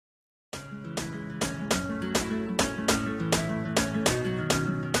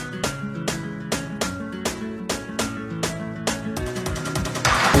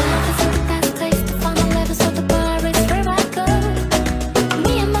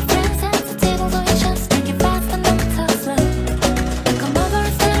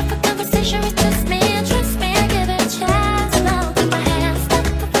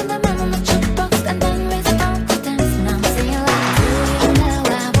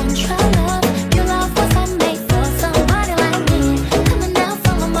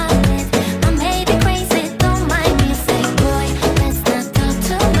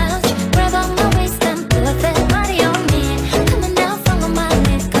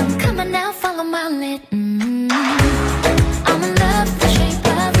it. I'm in love with the shape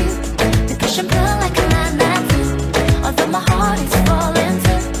of you. We push and pull like a magnet do. Although my heart is falling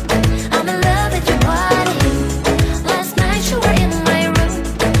too. I'm in love with your body. Last night you were in my room,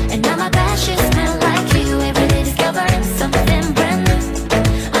 and now my bed sheets smell like you. Every day discovering something brand new.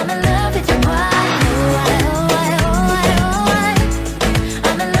 I'm in love with your body.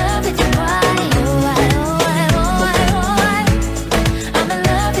 I'm in love with your body. I'm in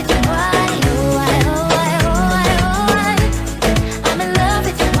love with your body. I'm in love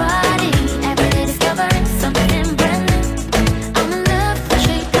with your body. Every day discovering something brand new. I'm in love with the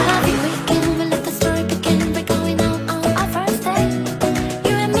shape of you. We can let the story begin. We're going out on our first date.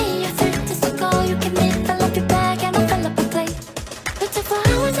 You and me are statistical. You give me fill up your bag and I'll fill up a plate. We took for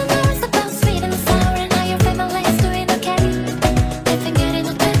hours and hours about sweet and sour, and now your family is doing okay. Living getting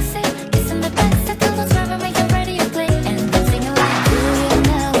a taxi, kissing the backseat till the driver makes the radio play, and then singing like, do you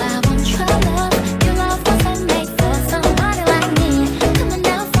know I want your love? Your love wasn't made for somebody like me. Come on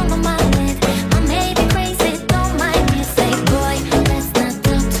now, follow my lead. I may be crazy, don't mind me. Say, boy, let's not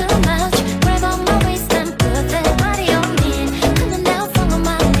talk too much. Grab on my waist and put that body on me. Come on now, follow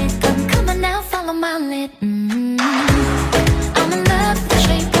my lead. Come on now, follow my lead. I'm in love with the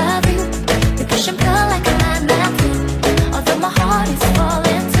shape of you. We push and pull like a magnet do. Although my heart is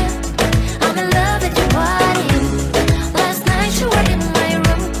falling too. I'm in love with your body. Last night you were in my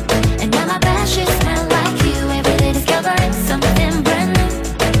room, and now my bed sheets smell like you. Every day discovering something brand new.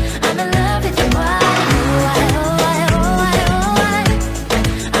 I'm in love with your body.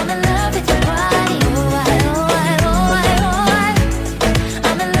 I'm in love with your body.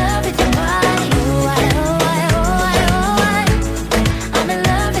 I'm in love with your body. I'm in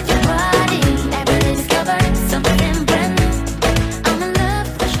love with your body. Every day discovering something brand new. I'm in love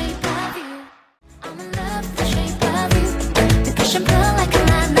with the shape of you. I'm in love with the shape of you. We push and pull like a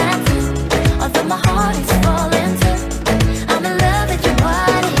magnet do. Although my heart is falling